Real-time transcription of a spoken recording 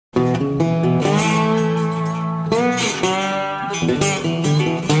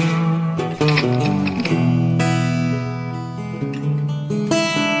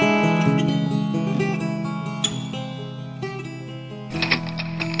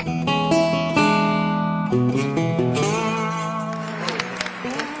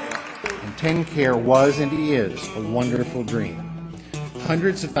TennCare was and is a wonderful dream.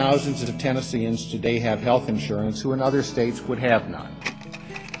 Hundreds of thousands of Tennesseans today have health insurance who in other states would have none.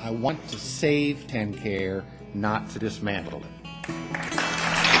 I want to save TennCare, not to dismantle it.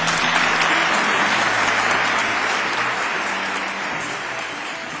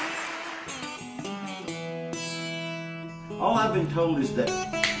 All I've been told is that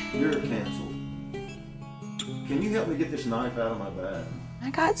you're canceled. Can you help me get this knife out of my bag? I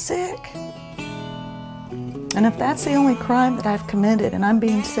got sick. And if that's the only crime that I've committed and I'm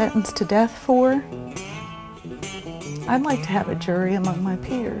being sentenced to death for, I'd like to have a jury among my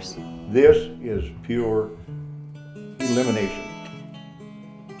peers. This is pure elimination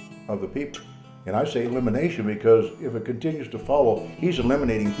of the people. And I say elimination because if it continues to follow, he's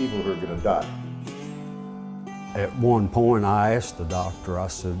eliminating people who are going to die. At one point I asked the doctor, I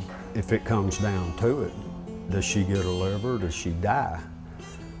said, if it comes down to it, does she get a liver, does she die?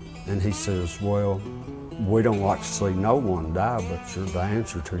 And he says, well, we don't like to see no one die, but the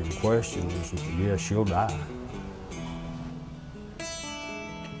answer to your question is, yes, she'll die.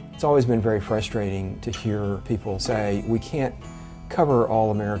 It's always been very frustrating to hear people say, we can't cover all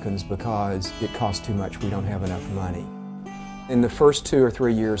Americans because it costs too much, we don't have enough money. In the first 2 or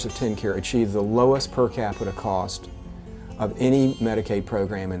 3 years of TennCare, achieved the lowest per capita cost of any Medicaid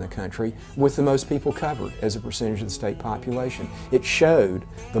program in the country, with the most people covered as a percentage of the state population. It showed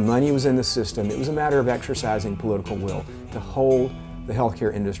the money was in the system. It was a matter of exercising political will to hold the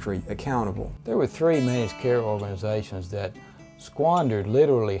healthcare industry accountable. There were 3 managed care organizations that squandered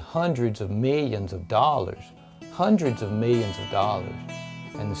literally hundreds of millions of dollars, and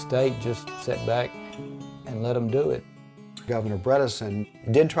the state just sat back and let them do it. Governor Bredesen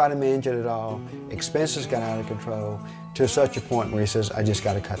did try to manage it at all. Expenses got out of control to such a point where he says, I just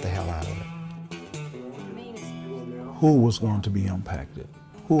got to cut the hell out of it. Who was going to be impacted?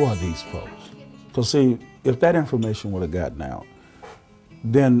 Who are these folks? Because see, if that information would have gotten out,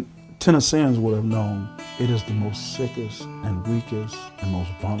 then Tennesseans would have known it is the most sickest and weakest and most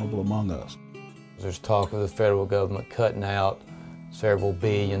vulnerable among us. There's talk of the federal government cutting out several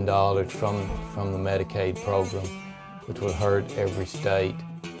 $billion from the Medicaid program, which would hurt every state.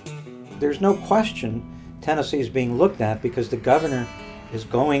 There's no question Tennessee is being looked at because the governor is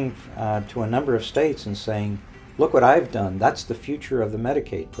going to a number of states and saying, look what I've done, that's the future of the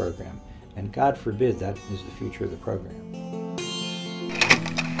Medicaid program. And God forbid that is the future of the program.